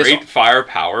 great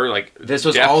firepower. Like this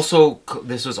was also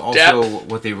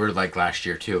what they were like last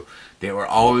year too. They were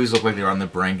always looked like they were on the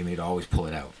brink, and they'd always pull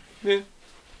it out. Yeah.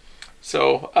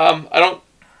 So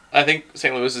I think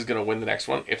St. Louis is going to win the next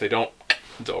one. If they don't,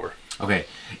 it's over. Okay.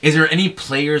 Is there any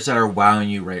players that are wowing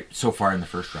you right so far in the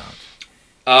first round?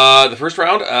 The first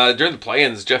round, during the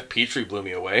play-ins, Jeff Petrie blew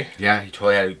me away. Yeah, he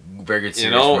totally had a very good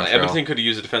series. Edmonton could have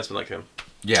used a defenseman like him.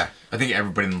 Yeah, I think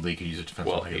everybody in the league could use a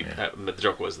defenseman like him. The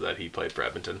joke was that he played for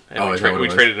Edmonton, and we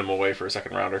traded him away for a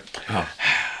second rounder. Oh,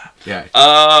 yeah.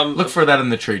 Look for that in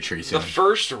the trade tree soon. The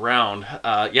first round,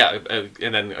 and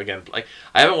then again, like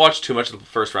I haven't watched too much of the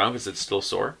first round because it's still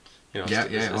sore. I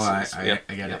get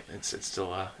it. It's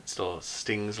still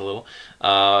stings a little.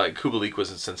 Kubalik was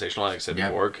sensational, like I said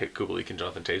before. Kubalik and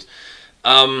Jonathan Toews.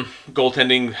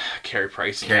 Goaltending, Carey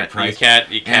Price. You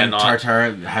cannot.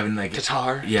 Tatar having like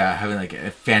Tatar. Yeah, having like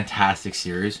a fantastic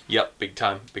series. Yep, big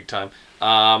time.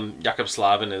 Jakub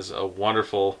Slavin is a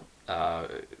wonderful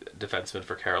defenseman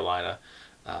for Carolina.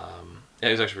 He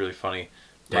was actually really funny.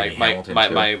 My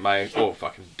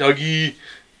Dougie,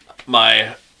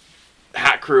 my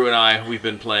Hat Crew and I, we've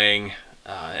been playing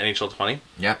NHL 20.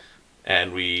 Yeah.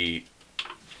 And we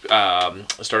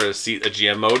started a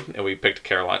GM mode, and we picked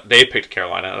Carolina. They picked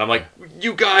Carolina, and I'm like,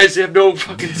 you guys have no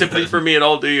fucking sympathy for me at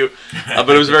all, do you? But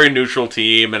it was a very neutral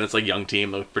team, and it's like young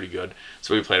team, looked pretty good.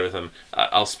 So we played with them.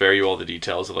 I'll spare you all the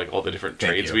details of like all the different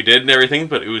trades we did and everything,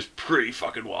 but it was pretty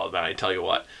fucking wild, man. I tell you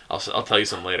what, I'll tell you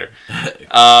some later.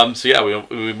 So yeah,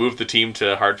 we moved the team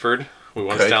to Hartford. We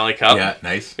won a Stanley Cup. Yeah,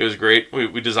 nice. It was great.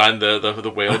 We designed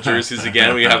the whale jerseys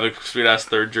again. We have a sweet ass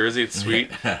third jersey. It's sweet.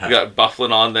 We got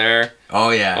Bufflin on there.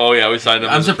 Oh yeah. We signed him.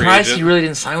 I'm surprised he really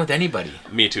didn't sign with anybody.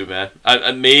 Me too, man.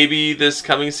 Maybe this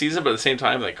coming season, but at the same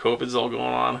time, like COVID's all going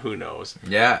on. Who knows?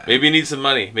 Yeah. Maybe he needs some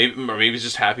money. Maybe he's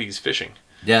just happy he's fishing.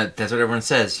 Yeah, that's what everyone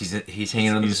says. He's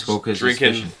hanging on the Muskoka.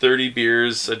 Drinking 30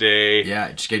 beers a day.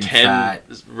 Yeah, just getting 10 fat.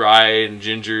 Rye and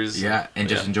gingers. Yeah, and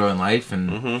just enjoying life.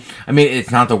 And I mean,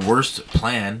 it's not the worst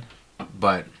plan,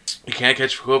 but you can't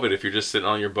catch COVID if you're just sitting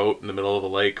on your boat in the middle of a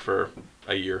lake for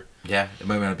a year. Yeah, it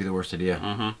might not be the worst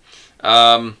idea.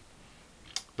 But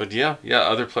yeah,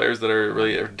 other players that are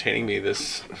really entertaining me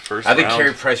this first round. I think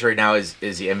Carey Price right now is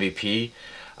the MVP.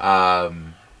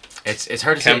 It's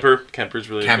hard to say. Kemper's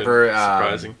really good.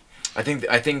 Surprising. I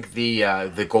think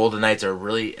the Golden Knights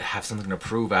really have something to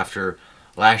prove after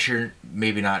last year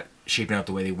maybe not shaping out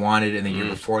the way they wanted, and the year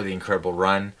before the incredible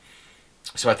run.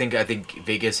 So I think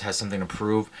Vegas has something to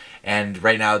prove, and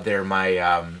right now they're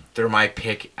my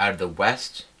pick out of the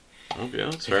West. Okay,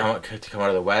 that's fair. To come out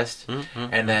of the West,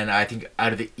 and then I think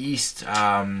out of the East,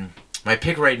 my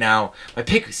pick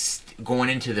going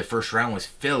into the first round was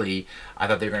Philly. I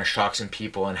thought they were going to shock some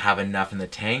people and have enough in the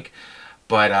tank.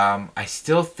 But I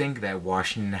still think that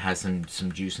Washington has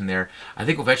some juice in there. I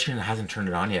think Ovechkin hasn't turned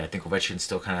it on yet. I think Ovechkin's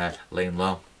still kind of laying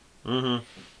low. Mm-hmm.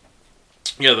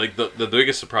 Yeah, like the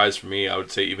biggest surprise for me, I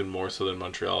would say even more so than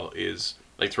Montreal, is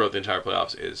like throughout the entire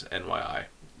playoffs is NYI.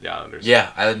 The Islanders.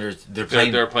 Yeah, Islanders. They're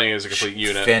playing as a complete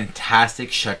unit.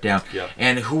 Fantastic shutdown. Yeah.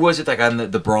 And who was it like on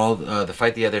the brawl, the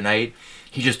fight the other night?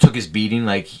 He just took his beating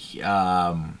like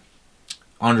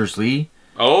Anders Lee.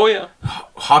 Oh yeah.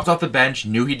 Hopped off the bench,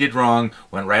 knew he did wrong,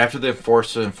 went right after the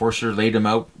enforcer. Enforcer laid him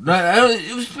out.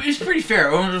 It was pretty fair.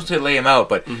 I don't want to say lay him out,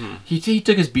 but he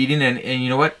took his beating, and you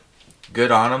know what?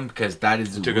 Good on him, because that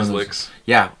is took his licks.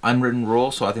 Yeah, unwritten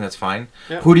rule. So I think that's fine.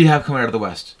 Yeah. Who do you have coming out of the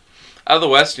West? Out of the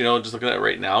West, just looking at it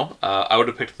right now, I would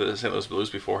have picked the St. Louis Blues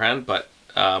beforehand, but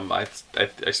I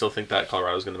still think that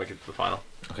Colorado's going to make it to the final.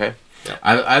 Okay. Yeah.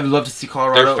 I'd love to see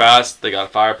Colorado. They're fast. They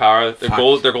got firepower. Their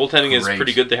goaltending is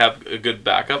pretty good. They have a good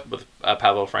backup with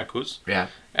Pavel Francouz. Yeah.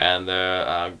 And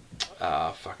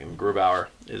fucking Grubauer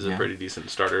is a pretty decent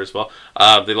starter as well.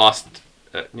 They lost,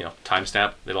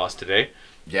 timestamp. They lost today.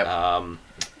 Yep.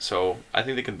 So I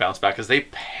think they can bounce back because they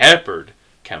peppered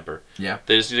Kemper. Yeah.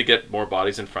 They just need to get more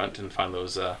bodies in front and find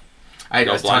those. I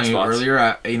was telling you earlier,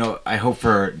 I hope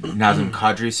for Nazem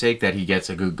Kadri's sake that he gets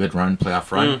a good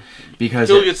playoff run. Because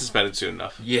he'll get suspended soon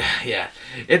enough. Yeah.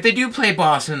 If they do play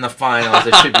Boston in the finals,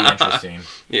 it should be interesting.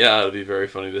 Yeah, it'll be very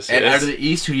funny to see. And out of the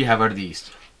East, who do you have out of the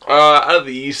East? Out of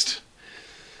the East,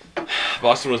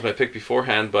 Boston was my pick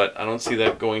beforehand, but I don't see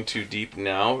that going too deep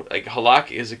now. Like, Halak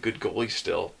is a good goalie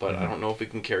still, but I don't know if he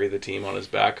can carry the team on his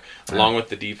back, along with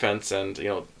the defense. And,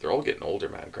 they're all getting older,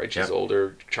 man. Krejci's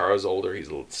older. Chara's older. He's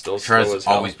still slow as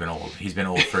hell. Always been old. He's been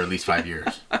old for at least 5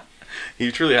 years.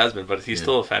 He truly has been, but he's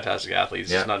still a fantastic athlete.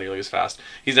 He's just not nearly as fast.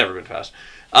 He's never been fast.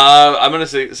 I'm going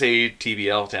to say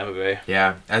TBL, Tampa Bay.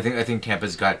 Yeah, I think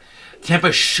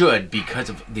Tampa should, because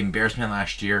of the embarrassment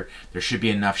last year, there should be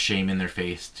enough shame in their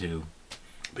face to...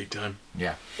 Big time.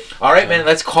 Yeah. All right, man,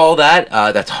 let's call that.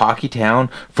 That's Hockey Town.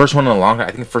 First one in a long time.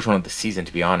 I think the first one of the season,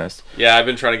 to be honest. Yeah, I've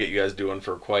been trying to get you guys doing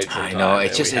for quite some time. I know.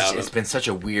 It's been such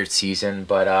a weird season.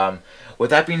 But with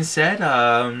that being said,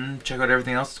 check out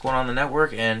everything else that's going on the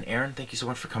network. And Aaron, thank you so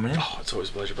much for coming in. Oh, it's always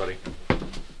a pleasure, buddy.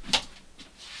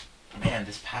 Man,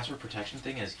 this password protection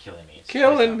thing is killing me.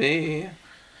 Killing me.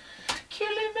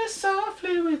 Killing me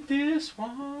softly with this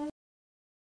one.